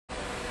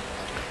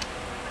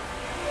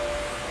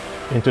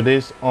In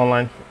today's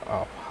online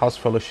house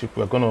fellowship,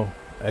 we're going to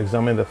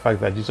examine the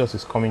fact that Jesus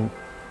is coming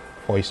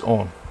for his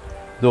own,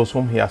 those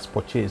whom he has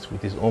purchased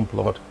with his own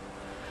blood.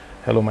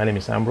 Hello, my name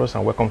is Ambrose,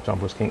 and welcome to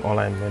Ambrose King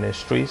Online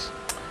Ministries.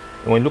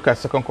 And when you look at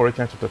 2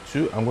 Corinthians chapter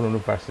 2, I'm going to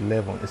look verse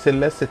 11. It says,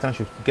 lest Satan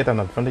should get an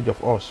advantage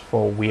of us,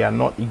 for we are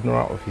not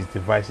ignorant of his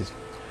devices.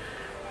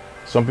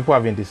 Some people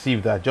have been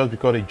deceived that just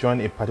because they join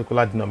a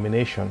particular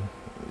denomination,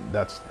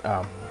 that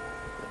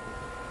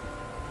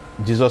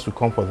Jesus will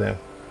come for them.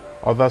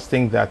 Others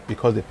think that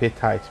because they pay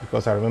tithes,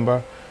 because I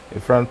remember a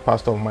friend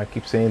pastor of mine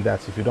keeps saying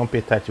that if you don't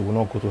pay tithes, you will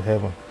not go to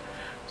heaven.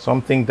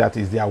 Some think that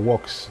is their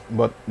works,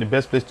 but the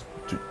best place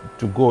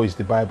to go is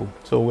the Bible.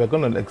 So we're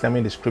going to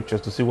examine the scriptures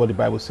to see what the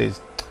Bible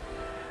says.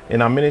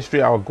 In our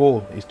ministry, our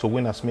goal is to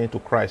win as many to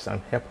Christ and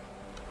help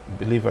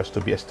believers to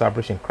be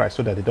established in Christ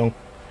so that they don't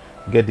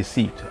get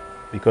deceived,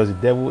 because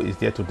the devil is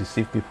there to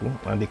deceive people,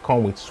 and they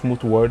come with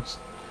smooth words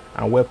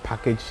and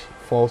well-packaged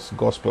false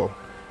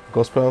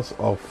gospels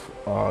of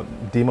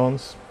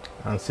demons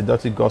and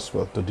seductive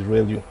gospel to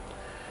derail you.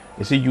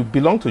 You see, you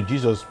belong to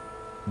Jesus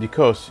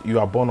because you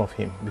are born of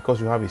him, because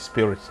you have his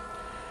spirit.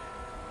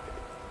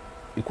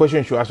 The question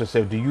you should ask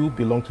yourself, do you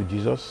belong to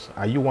Jesus?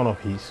 Are you one of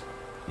his?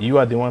 You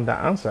are the one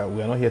that answer.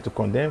 We are not here to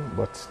condemn,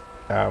 but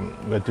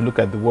we are to look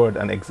at the word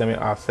and examine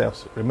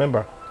ourselves.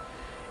 Remember,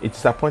 it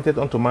is appointed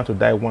unto man to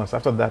die once.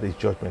 After that is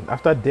judgment.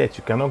 After death,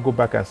 you cannot go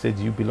back and say,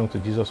 do you belong to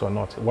Jesus or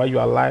not? While you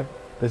are alive,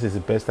 this is the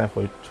best time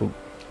for you to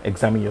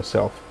examine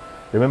yourself.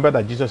 Remember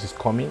that Jesus is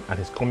coming, and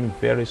he's coming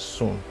very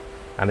soon,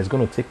 and he's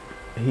going to take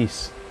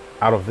his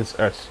out of this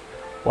earth,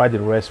 while the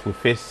rest will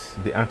face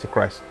the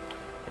Antichrist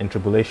in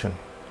tribulation.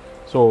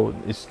 So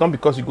it's not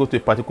because you go to a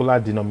particular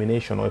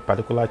denomination or a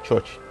particular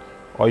church,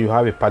 or you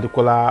have a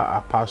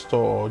particular pastor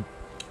or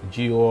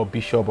GO or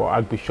bishop or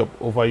archbishop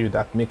over you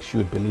that makes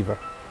you a believer.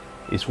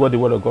 It's what the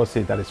word of God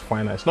says that is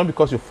final. It's not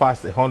because you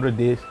fast 100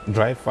 days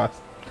dry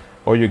fast,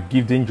 or you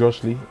give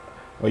dangerously,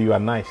 or you are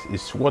nice.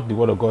 It's what the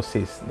word of God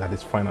says that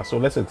is final. So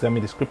let's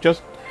examine the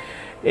scriptures.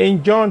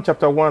 In John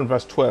chapter 1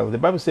 verse 12, the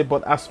Bible says,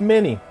 but as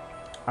many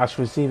as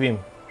receive him,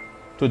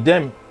 to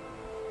them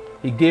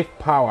he gave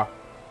power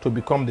to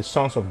become the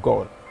sons of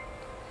God,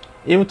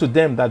 even to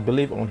them that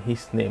believe on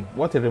his name.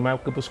 What a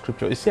remarkable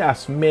scripture. It says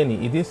as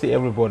many. It didn't say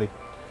everybody.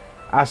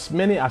 As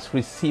many as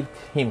received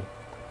him.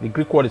 The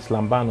Greek word is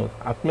lambano.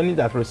 As many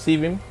that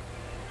receive him,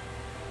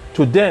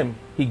 to them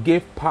he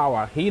gave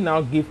power. He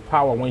now gives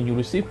power. When you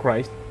receive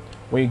Christ,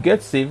 when you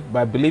get saved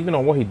by believing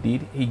on what he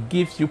did, he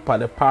gives you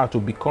the power to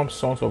become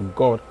sons of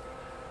God.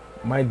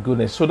 My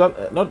goodness. So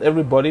that not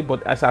everybody,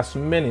 but as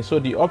many. So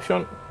the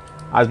option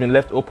has been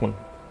left open.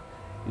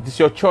 It is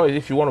your choice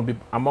if you want to be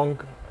among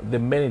the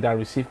many that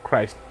receive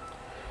Christ.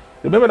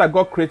 Remember that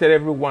God created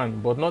everyone,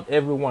 but not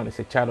everyone is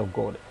a child of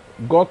God.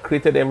 God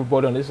created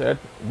everybody on this earth,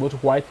 both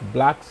white,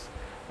 blacks,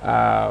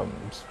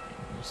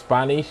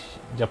 Spanish,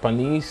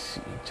 Japanese,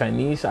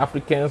 Chinese,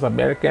 Africans,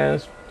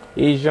 Americans,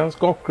 Asians.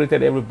 God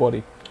created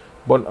everybody,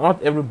 but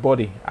not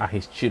everybody are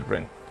his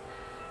children.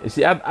 You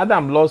see,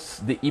 Adam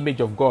lost the image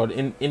of God.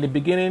 In the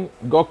beginning,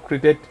 God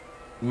created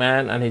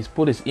man, and he's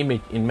put his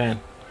image in man.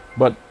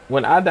 But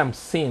when Adam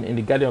sinned in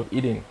the Garden of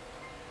Eden,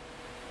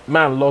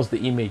 man lost the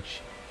image.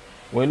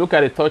 When you look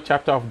at the 3rd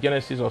chapter of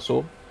Genesis or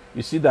so,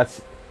 you see that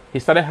he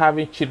started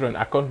having children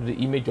according to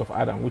the image of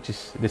Adam, which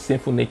is the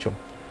sinful nature.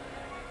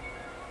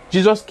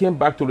 Jesus came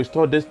back to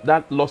restore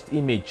that lost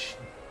image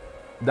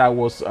that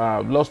was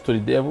lost to the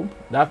devil,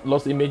 that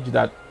lost image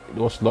that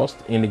was lost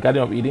in the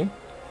Garden of Eden.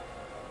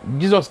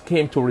 Jesus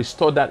came to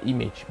restore that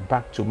image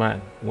back to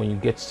man when you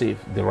get saved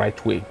the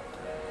right way.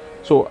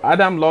 So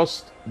Adam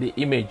lost the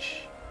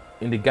image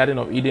in the Garden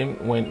of Eden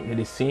when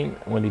they sinned,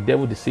 when the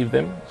devil deceived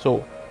them.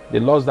 So they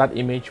lost that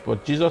image,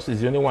 but Jesus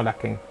is the only one that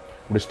can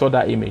restore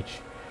that image.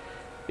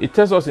 It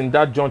tells us in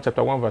that John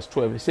chapter 1 verse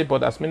 12, it says,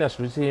 but as many as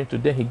receive him, to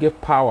them he gave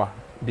power,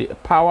 the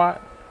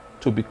power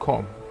to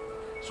become.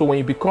 So when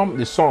you become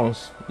the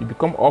sons, you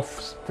become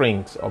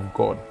offsprings of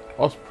God.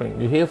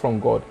 Offspring, you hail from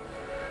God.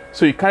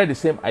 So you carry the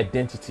same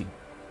identity.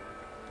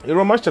 In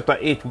Romans chapter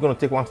 8, we're going to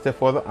take one step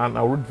further, and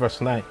I'll read verse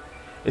 9.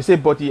 It says,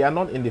 but ye are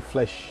not in the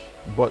flesh,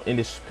 but in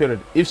the spirit.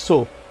 If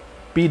so,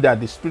 be that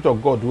the spirit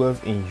of God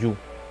dwells in you.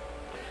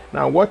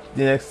 Now watch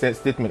the next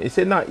statement. It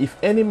said, now if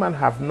any man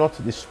have not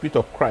the spirit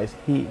of Christ,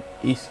 he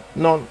is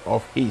none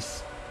of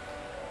his.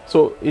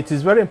 So it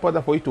is very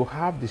important for you to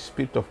have the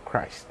spirit of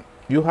Christ.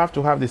 You have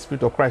to have the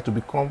spirit of Christ to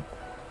become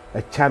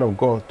a child of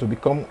God, to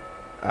become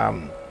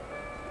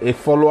a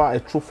follower, a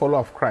true follower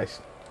of Christ.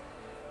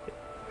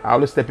 I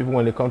always tell people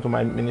when they come to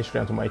my ministry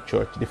and to my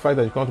church, the fact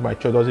that you come to my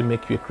church doesn't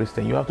make you a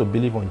Christian. You have to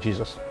believe on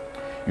Jesus.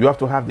 You have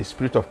to have the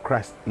spirit of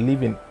Christ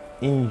living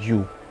in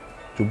you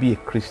to be a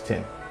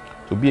Christian,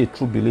 to be a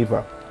true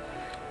believer.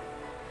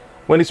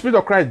 When the spirit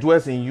of Christ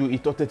dwells in you,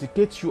 it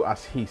authenticates you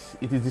as his.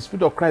 It is the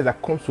spirit of Christ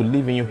that comes to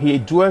live in you. He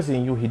dwells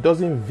in you. He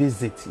doesn't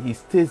visit. He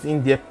stays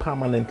in there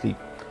permanently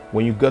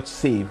when you get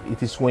saved.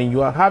 It is when you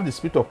have the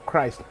spirit of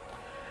Christ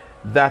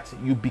that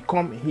you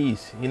become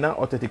his. He now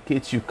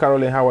authenticates you.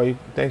 Caroline, how are you?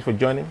 Thanks for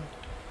joining.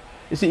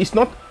 You see, it's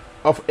not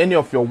of any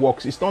of your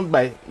works. It's not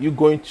by you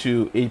going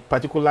to a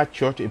particular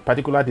church, a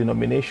particular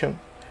denomination,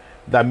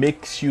 that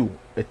makes you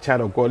a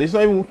child of God. It's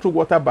not even through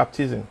water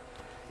baptism.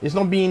 It's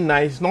not being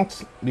nice. It's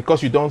not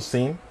because you don't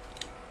sin.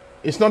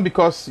 It's not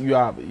because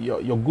your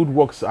good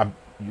works are,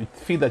 you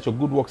feel that your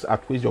good works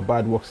outweighs your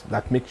bad works,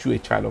 that makes you a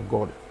child of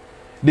God.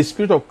 The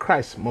Spirit of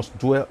Christ must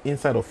dwell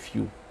inside of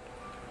you.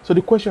 So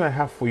the question I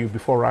have for you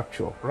before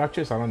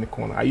rapture is around the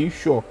corner. Are you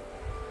sure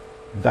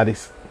that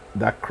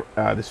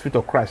the Spirit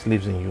of Christ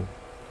lives in you?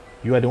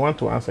 You are the one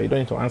to answer. You don't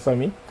need to answer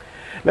me.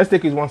 Let's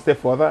take it one step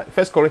further.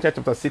 1 Corinthians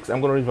chapter 6,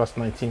 I'm going to read verse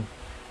 19.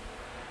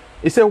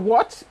 It said,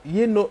 what?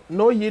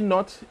 Know ye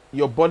not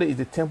your body is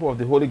the temple of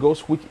the Holy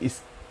Ghost, which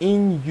is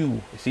in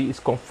you. You see, it's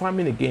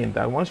confirming again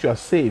that once you are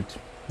saved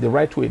the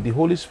right way, the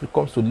Holy Spirit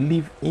comes to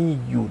live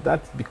in you.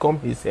 That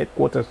becomes his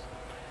headquarters.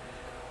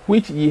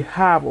 Which ye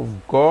have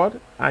of God,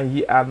 and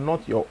ye are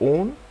not your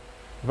own.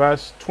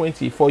 Verse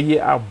 20, for ye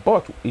are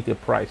bought with a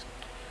price.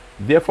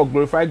 Therefore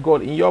glorify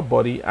God in your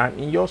body and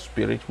in your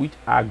spirit, which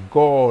are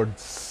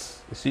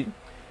God's. You see,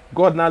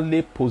 God now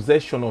lay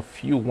possession of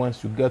you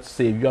once you get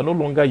saved. You are no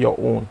longer your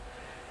own.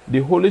 The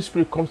Holy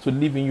Spirit comes to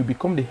live in you,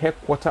 become the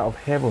headquarter of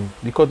heaven,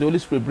 because the Holy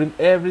Spirit brings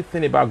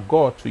everything about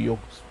God to your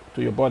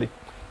body.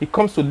 He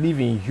comes to live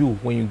in you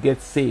when you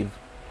get saved.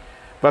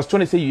 Verse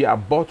 20 says you are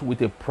bought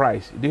with a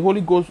price. The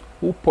Holy Ghost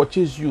who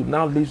purchased you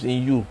now lives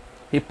in you.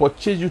 He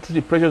purchased you through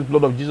the precious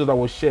blood of Jesus that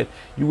was shed.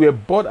 You were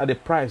bought at a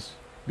price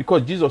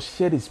because Jesus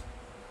shed his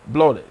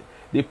blood.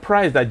 The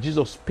price that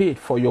Jesus paid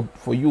for your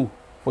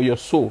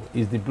soul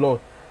is the blood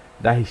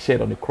that he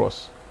shed on the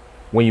cross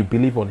when you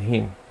believe on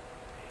him.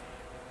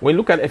 When you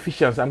look at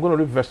Ephesians, I'm going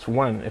to read verse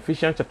 1.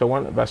 Ephesians chapter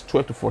 1, verse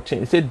 12 to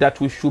 14. It said that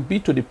we should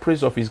be to the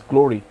praise of his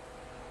glory,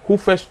 who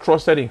first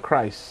trusted in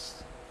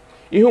Christ,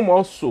 in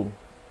whom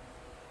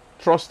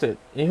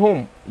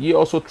ye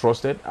also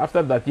trusted,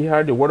 after that ye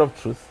heard the word of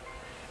truth,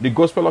 the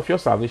gospel of your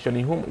salvation,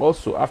 in whom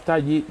also after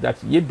ye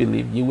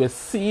believed, ye were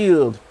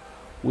sealed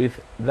with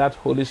that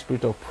Holy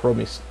Spirit of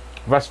promise.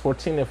 Verse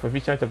 14 of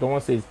Ephesians chapter 1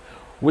 says,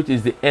 which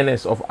is the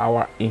earnest of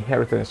our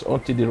inheritance,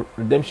 unto the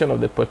redemption of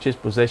the purchased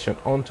possession,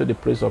 unto the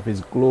praise of his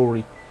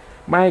glory.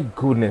 My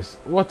goodness,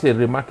 what a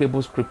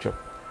remarkable scripture.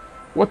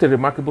 What a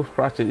remarkable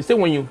practice. It said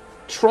when you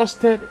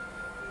trusted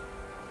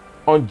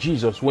on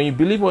Jesus, when you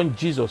believe on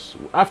Jesus,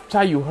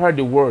 after you heard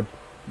the word,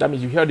 that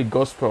means you heard the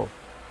gospel.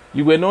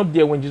 You were not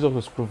there when Jesus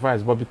was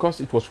crucified, but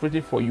because it was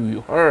written for you,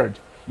 you heard,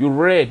 you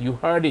read, you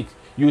heard it,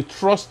 you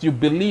trust, you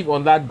believe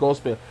on that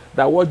gospel,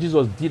 that what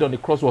Jesus did on the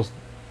cross was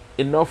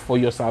enough for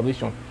your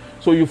salvation.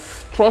 So you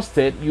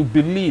trusted, you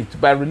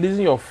believed by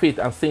releasing your faith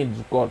and saying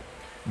to God.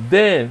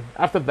 Then,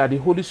 after that, the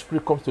Holy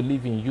Spirit comes to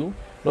live in you.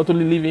 Not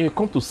only live in you,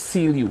 comes to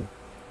seal you.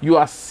 You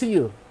are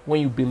sealed when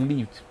you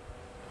believed.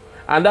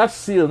 And that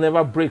seal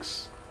never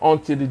breaks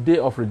until the day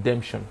of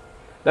redemption.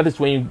 That is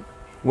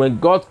when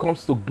God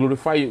comes to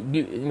glorify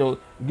you,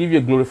 give you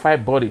a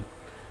glorified body.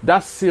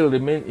 That seal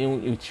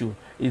remains with you.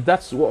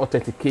 That's what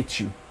authenticates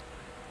you.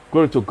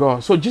 Glory to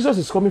God. So Jesus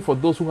is coming for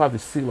those who have the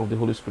seal of the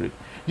Holy Spirit.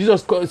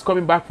 Jesus is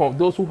coming back for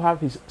those who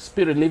have his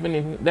Spirit living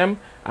in them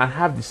and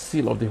have the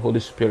seal of the Holy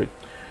Spirit.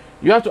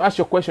 You have to ask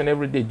your question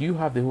every day. Do you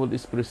have the Holy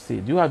Spirit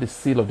seal? Do you have the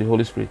seal of the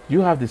Holy Spirit? Do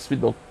you have the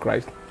Spirit of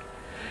Christ?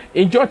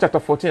 In John chapter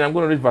 14, I'm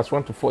going to read verse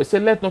 1 to 4. It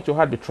says, let not your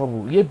heart be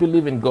troubled. Ye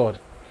believe in God.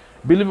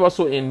 Believe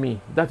also in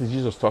me. That is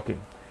Jesus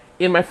talking.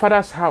 In my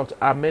Father's house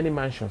are many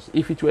mansions.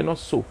 If it were not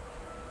so,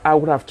 I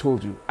would have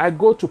told you. I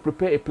go to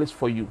prepare a place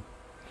for you.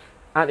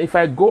 And if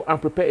I go and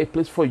prepare a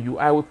place for you,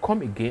 I will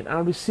come again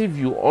and receive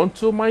you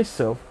unto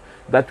myself,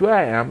 that where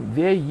I am,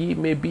 there ye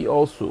may be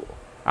also.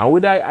 And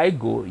whither I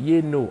go, ye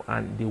know,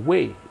 and the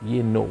way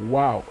ye know.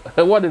 Wow.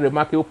 What a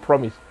remarkable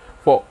promise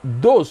for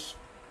those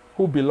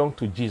who belong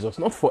to Jesus,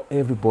 not for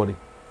everybody.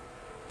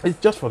 It's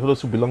just for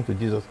those who belong to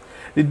Jesus.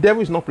 The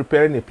devil is not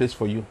preparing a place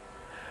for you.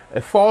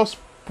 A false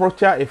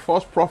preacher, a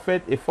false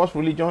prophet, a false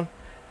religion,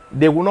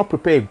 they will not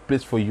prepare a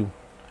place for you.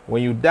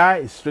 When you die,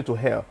 it's straight to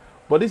hell.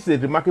 But this is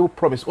a remarkable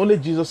promise. Only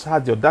Jesus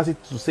had the audacity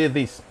to say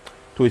this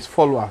to his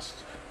followers.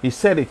 He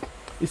said it.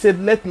 He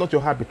said, let not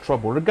your heart be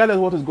troubled. Regardless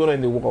of what is going on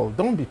in the world,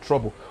 don't be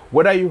troubled.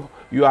 Whether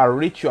you are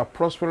rich, you are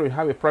prosperous, you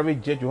have a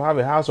private jet, you have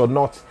a house or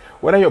not.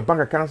 Whether your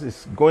bank account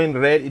is going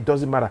red, it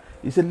doesn't matter.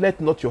 He said,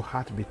 let not your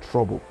heart be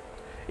troubled.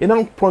 He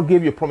now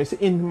gave you a promise.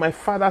 In my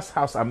Father's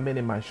house are many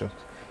mansions.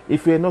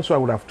 If you are not so, I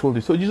would have told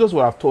you. So Jesus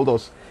would have told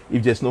us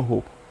if there's no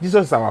hope.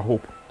 Jesus is our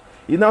hope.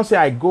 He now said,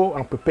 I go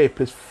and prepare a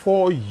place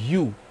for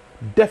you.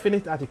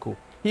 Definite article.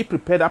 He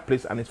prepared that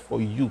place and it's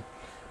for you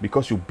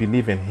because you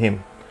believe in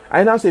him.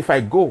 I now say, if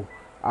I go,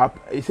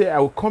 he said, I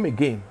will come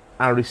again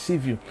and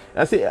receive you.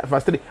 I say,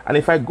 verse 3, and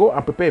if I go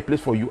and prepare a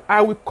place for you,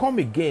 I will come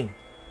again.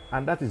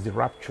 And that is the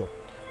rapture.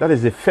 That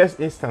is the first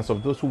instance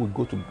of those who will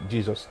go to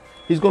Jesus.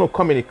 He's going to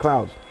come in a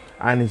cloud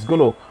and he's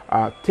going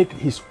to take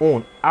his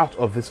own out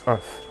of this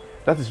earth.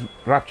 That is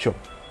rapture.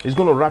 He's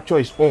going to rapture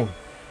his own.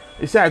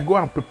 He said, I go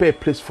and prepare a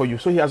place for you.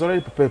 So he has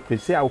already prepared a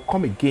place. He said, I will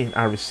come again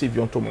and receive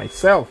you unto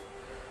myself,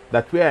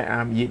 that where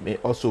I am, ye may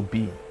also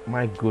be.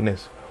 My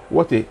goodness,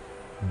 what a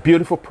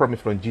beautiful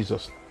promise from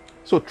Jesus.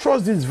 So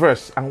trust this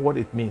verse and what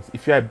it means.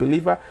 If you're a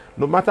believer,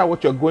 no matter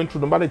what you're going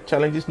through, no matter the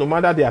challenges, no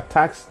matter the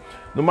attacks,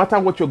 no matter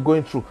what you're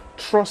going through,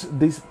 trust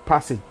this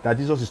passage that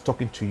Jesus is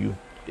talking to you.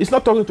 It's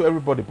not talking to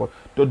everybody, but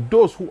to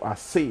those who are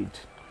saved.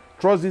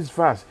 Trust this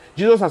verse.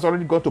 Jesus has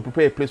already gone to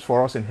prepare a place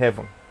for us in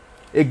heaven.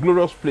 A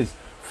glorious place.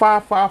 Far,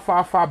 far,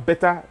 far, far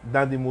better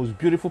than the most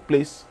beautiful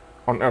place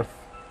on earth.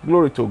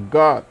 Glory to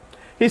God.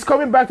 He's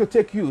coming back to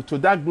take you to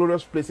that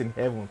glorious place in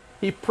heaven.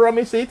 He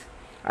promised it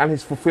and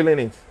he's fulfilling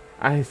it.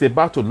 And he's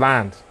about to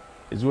land.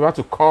 He's about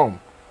to come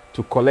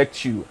to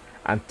collect you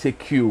and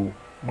take you.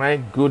 My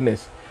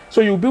goodness.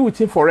 So you'll be with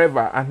him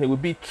forever and he will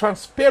be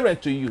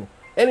transparent to you.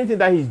 Anything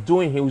that he's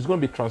doing, he's going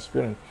to be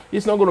transparent.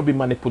 He's not going to be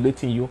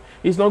manipulating you.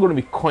 He's not going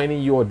to be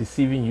coining you or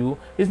deceiving you.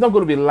 He's not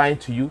going to be lying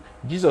to you.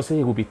 Jesus said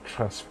he will be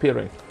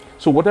transparent.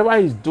 So whatever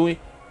he's doing,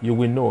 you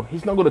will know.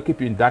 He's not going to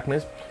keep you in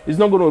darkness. He's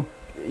not going to,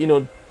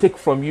 take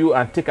from you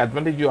and take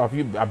advantage of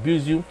you,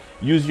 abuse you,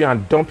 use you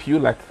and dump you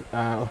like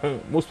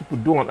most people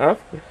do on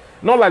earth.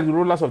 Not like the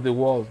rulers of the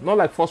world. Not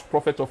like false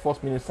prophets or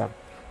false ministers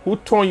who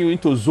turn you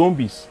into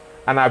zombies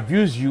and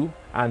abuse you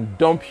and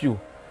dump you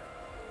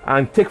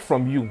and take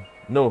from you.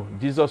 No,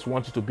 Jesus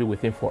wants you to be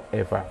with him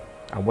forever.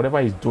 And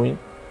whatever he's doing,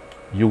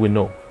 you will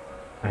know.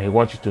 And he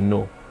wants you to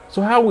know.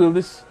 So how will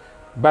this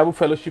Bible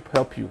fellowship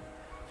help you?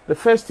 The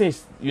first thing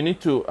you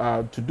need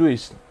to do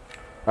is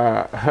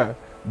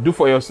know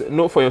for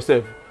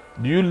yourself.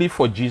 Do you live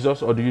for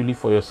Jesus or do you live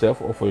for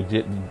yourself or for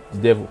the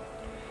devil?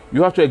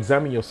 You have to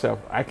examine yourself.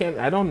 I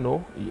don't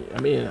know.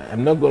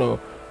 I'm not going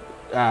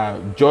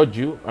to judge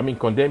you.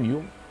 Condemn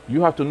you.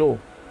 You have to know.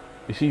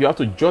 You see, you have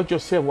to judge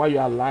yourself while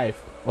you're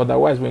alive.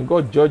 Otherwise, when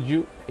God judges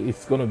you,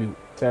 it's going to be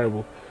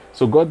terrible.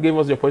 So God gave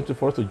us the opportunity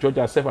for us to judge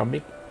ourselves and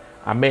make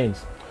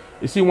amends.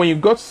 You see, when you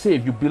got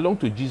saved, you belong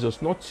to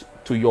Jesus, not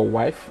to your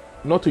wife,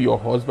 not to your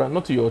husband,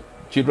 not to your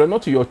children,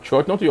 not to your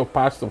church, not to your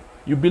pastor.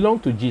 You belong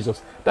to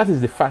Jesus. That is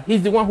the fact.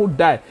 He's the one who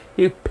died.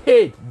 He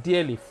paid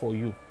dearly for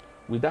you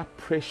with that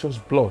precious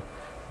blood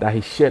that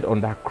he shed on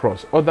that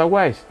cross.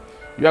 Otherwise,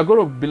 you are going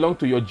to belong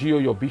to your GO,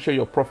 your bishop,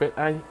 your prophet,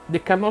 and they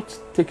cannot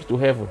take you to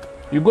heaven.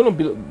 You're going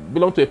to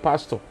belong to a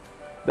pastor.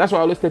 That's why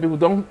I always tell people,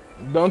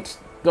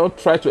 don't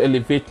try to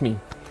elevate me.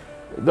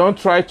 Don't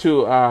try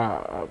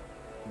to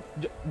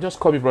just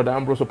call me Brother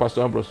Ambrose or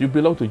Pastor Ambrose. You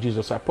belong to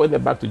Jesus. I point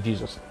them back to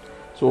Jesus.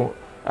 So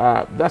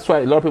that's why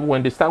a lot of people,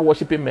 when they start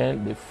worshiping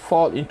men, they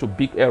fall into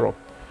big error.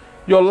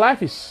 Your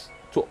life is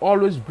to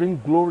always bring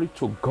glory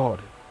to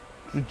God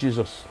through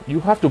Jesus.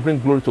 You have to bring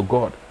glory to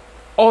God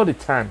all the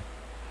time.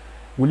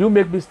 Will you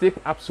make mistake?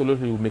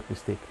 Absolutely, you will make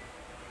mistake.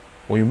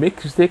 When you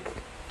make mistake,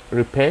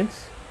 repent,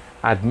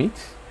 admit,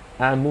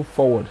 and move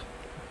forward.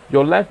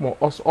 Your life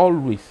must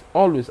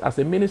always, as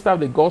a minister of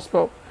the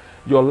gospel,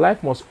 your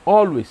life must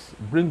always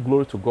bring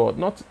glory to God.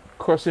 Not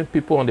cursing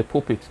people on the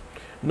pulpit,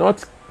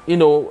 not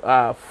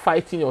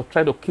fighting or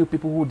trying to kill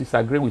people who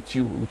disagree with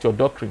you, with your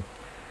doctrine.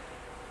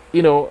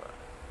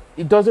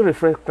 It doesn't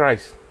reflect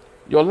Christ.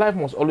 Your life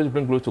must always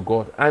bring glory to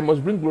God, and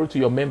must bring glory to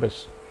your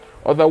members.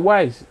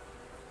 Otherwise,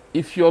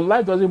 if your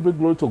life doesn't bring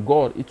glory to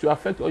God, it will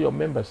affect all your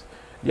members.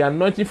 The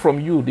anointing from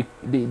you,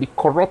 the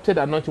corrupted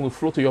anointing will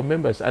flow to your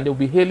members, and they'll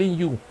be hailing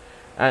you,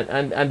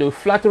 and they'll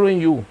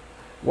flattering you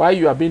while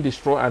you are being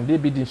destroyed, and they'll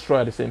be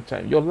destroyed at the same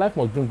time. Your life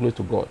must bring glory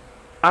to God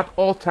at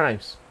all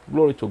times.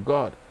 Glory to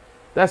God.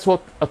 That's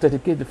what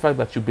authenticates the fact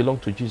that you belong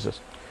to Jesus.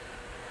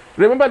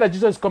 Remember that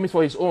Jesus is coming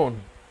for his own.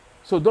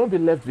 So don't be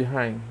left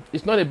behind.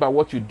 It's not about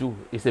what you do.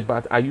 It's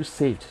about, are you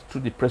saved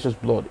through the precious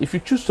blood? If you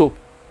choose to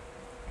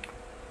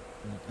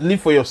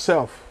live for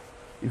yourself,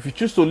 if you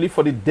choose to live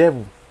for the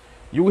devil,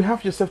 you will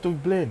have yourself to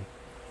blame.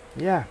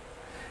 Yeah.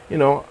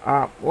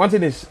 One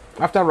thing is,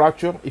 after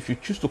rapture, if you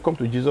choose to come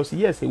to Jesus,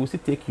 yes, he will still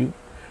take you,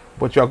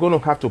 but you are going to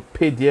have to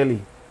pay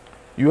dearly.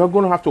 You are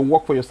going to have to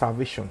work for your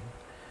salvation.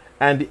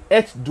 And the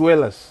earth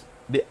dwellers,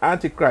 the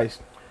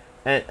Antichrist,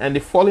 and the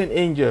fallen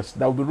angels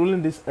that will be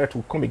ruling this earth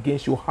will come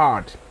against you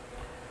hard.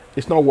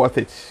 It's not worth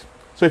it.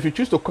 So if you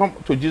choose to come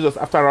to Jesus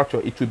after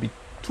rapture, it will be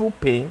through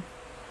pain,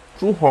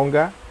 through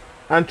hunger,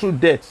 and through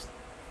death.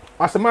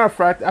 As a matter of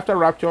fact, after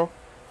rapture,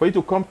 for you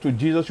to come to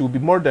Jesus, you will be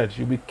murdered,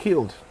 you will be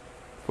killed.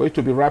 For you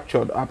to be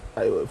raptured,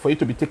 for you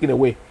to be taken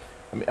away.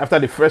 After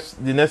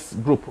the next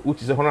group,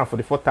 which is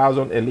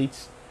 144,000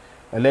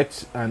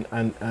 elect and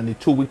the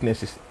two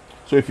witnesses.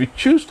 So if you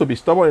choose to be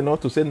stubborn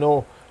enough to say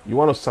no, you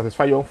want to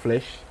satisfy your own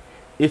flesh,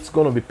 it's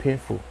going to be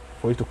painful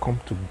for you to come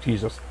to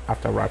Jesus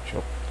after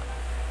rapture.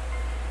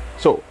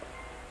 So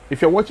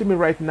if you're watching me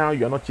right now,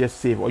 you're not yet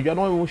saved, or you're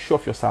not even sure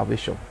of your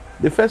salvation,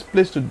 the first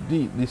place to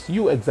do is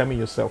you examine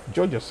yourself,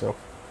 judge yourself.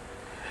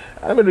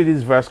 Let me read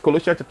this verse,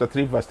 Colossians chapter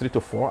 3, verse 3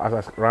 to 4,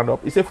 as I round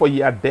up. It says, "For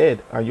ye are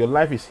dead, and your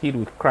life is hid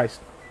with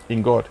Christ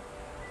in God.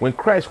 When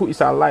Christ, who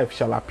is our life,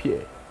 shall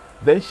appear,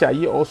 then shall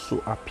ye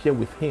also appear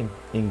with him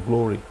in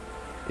glory."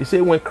 It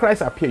says, when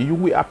Christ appear, you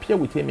will appear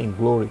with him in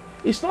glory.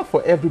 It's not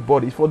for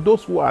everybody. It's for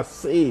those who are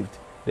saved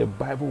the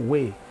Bible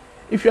way.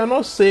 If you are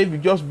not saved, you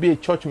just be a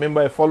church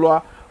member, a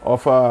follower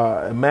of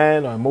a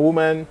man or a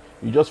woman.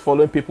 You're just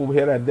following people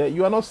here and there.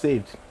 You are not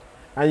saved.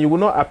 And you will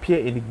not appear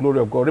in the glory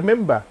of God.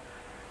 Remember,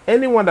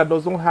 Anyone that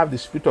does not have the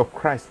Spirit of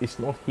Christ is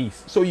not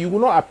his. So you will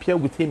not appear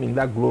with him in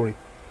that glory.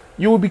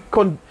 You will be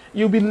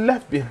you'll be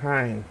left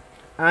behind,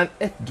 and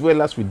earth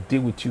dwellers will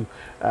deal with you.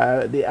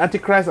 The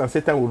Antichrist and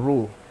Satan will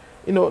rule.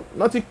 You know,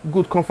 nothing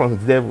good comes from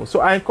the devil. So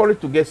I encourage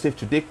you to get saved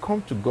today.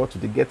 Come to God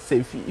today, get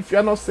saved. If you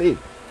are not saved,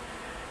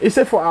 he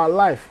said for our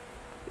life,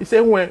 he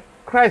said when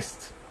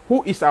Christ,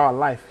 who is our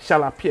life,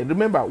 shall appear.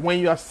 Remember, when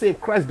you are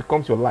saved, Christ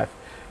becomes your life.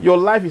 Your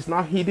life is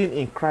now hidden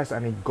in Christ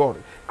and in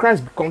God.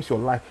 Christ becomes your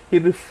life. He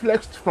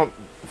reflects from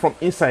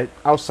inside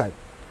outside.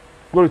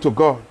 Glory to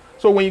God.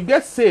 So when you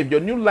get saved,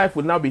 your new life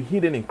will now be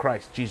hidden in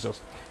Christ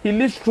Jesus. He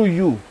lives through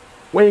you.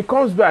 When he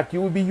comes back,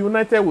 you will be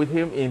united with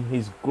him in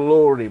his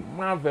glory.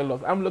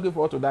 Marvelous. I'm looking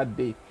forward to that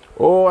day.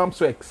 Oh, I'm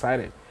so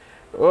excited.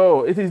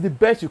 Oh, it is the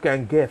best you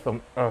can get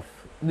from earth.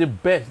 The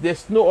best.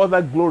 There's no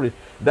other glory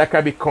that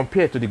can be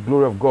compared to the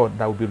glory of God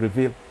that will be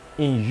revealed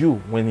in you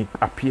when it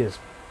appears.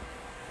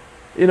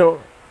 You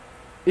know,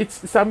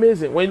 it's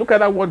amazing. When you look at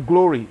that word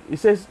glory, it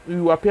says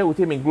you appear with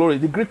him in glory.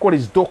 The Greek word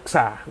is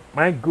doxa.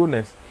 My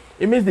goodness.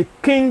 It means the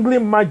kingly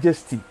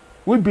majesty.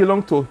 We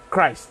belong to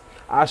Christ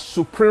as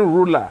supreme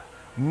ruler.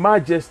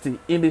 Majesty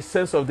in the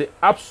sense of the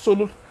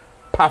absolute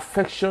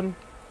perfection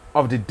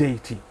of the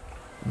deity.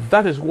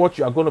 That is what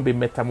you are going to be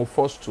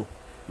metamorphosed to.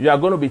 You are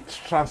going to be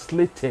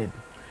translated.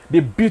 The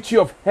beauty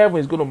of heaven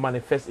is going to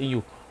manifest in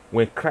you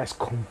when Christ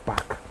comes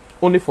back.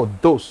 Only for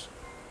those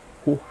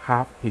who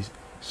have his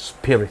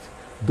spirit,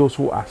 those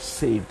who are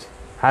saved.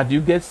 How do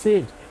you get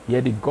saved? Hear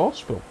the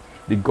gospel.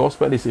 The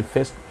gospel is in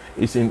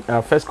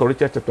First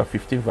Corinthians chapter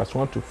 15, verse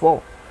 1 to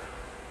 4.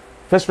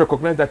 First,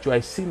 recognize that you are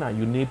a sinner.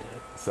 You need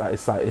a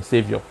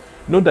savior.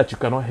 Know that you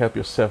cannot help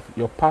yourself.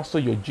 Your pastor,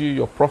 your Jew,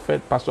 your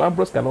prophet, Pastor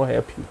Ambrose cannot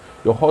help you.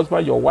 Your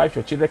husband, your wife,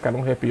 your children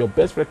cannot help you. Your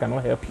best friend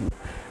cannot help you.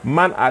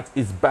 Man at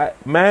his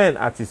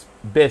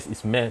best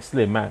is man,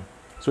 slave man.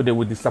 So they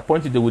will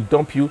disappoint you, they will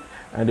dump you,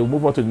 and they will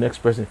move on to the next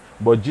person.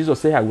 But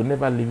Jesus said, I will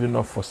never leave you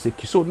nor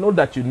forsake you. So know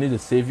that you need a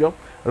savior.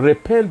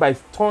 Repent by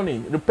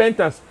turning.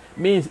 Repentance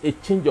means a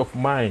change of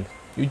mind.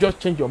 You just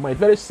change your mind.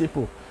 Very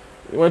simple.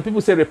 When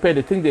people say repent,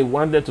 they think they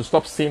want them to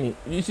stop sinning.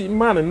 You see, a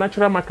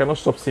natural man cannot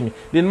stop sinning.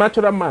 The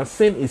natural man,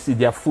 sin is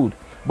their food.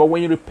 But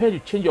when you repent, you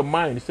change your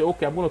mind. You say,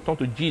 okay, I'm going to turn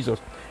to Jesus.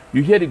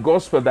 You hear the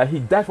gospel that he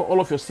died for all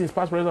of your sins,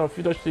 past, present, and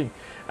future sin.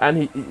 And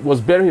he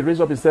was buried, he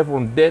raised up himself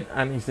from dead,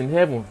 and he's in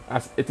heaven.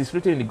 As it is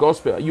written in the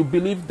gospel. You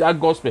believe that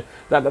gospel,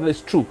 that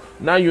is true.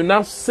 Now you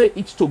now say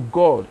it to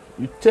God.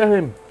 You tell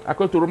him,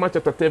 according to Romans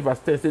chapter 10, verse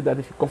 10, says that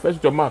if you confess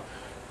with your mouth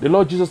the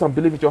Lord Jesus and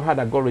believe with your heart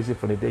that God raised him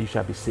from the dead, you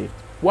shall be saved.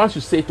 Once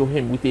you say to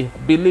him with a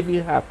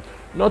believing heart,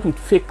 not with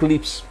fake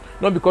lips,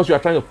 not because you are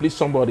trying to please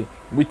somebody,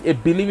 with a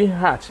believing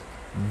heart,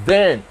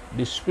 then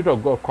the Spirit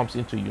of God comes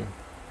into you.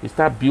 He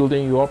starts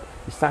building you up.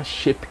 He starts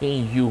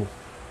shaping you.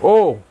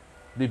 Oh,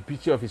 the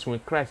beauty of his when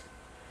Christ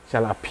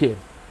shall appear.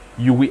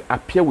 You will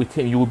appear with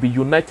him. You will be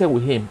united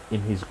with him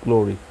in his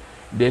glory.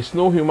 There's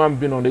no human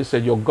being on this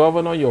earth. Your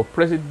governor, your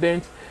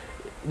president,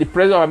 the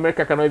president of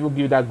America cannot even give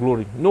you that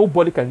glory.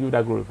 Nobody can give you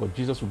that glory, but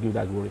Jesus will give you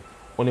that glory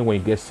only when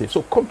you get saved.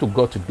 So come to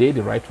God today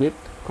the right way.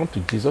 Come to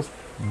Jesus.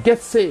 Get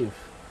saved.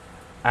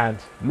 And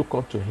look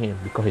unto him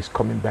because he's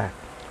coming back.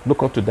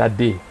 Look unto that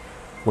day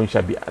when you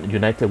shall be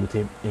united with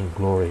him in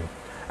glory.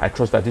 I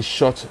trust that this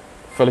short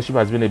fellowship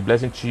has been a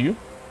blessing to you.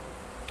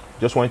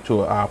 Just want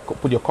to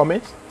put your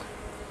comments,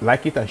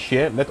 like it and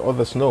share. Let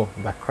others know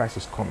that Christ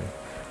is coming.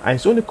 And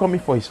he's only coming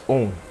for his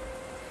own.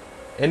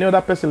 Any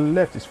other person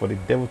left is for the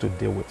devil to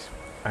deal with.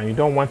 And you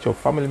don't want your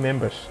family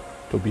members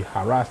to be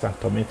harassed and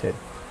tormented.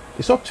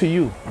 It's up to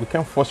you. We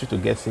can't force you to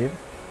get saved.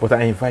 But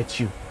I invite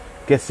you,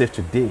 get saved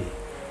today.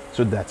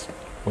 So that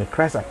when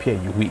Christ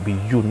appears, you will be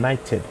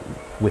united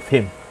with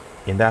him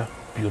in that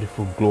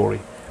beautiful glory.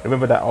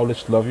 Remember that I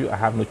always love you. I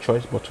have no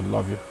choice but to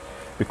love you.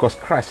 Because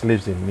Christ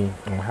lives in me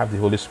and I have the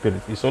Holy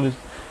Spirit. His Holy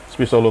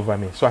Spirit all over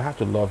me. So I have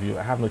to love you.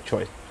 I have no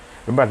choice.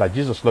 Remember that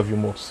Jesus loves you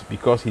most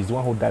because he's the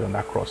one who died on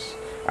that cross.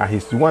 And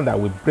he's the one that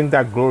will bring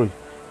that glory,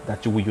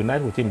 that you will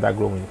unite with him, that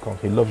glory when he comes.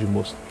 He loves you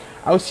most.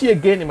 I will see you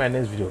again in my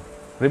next video.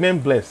 Remain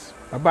blessed.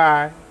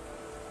 Bye-bye.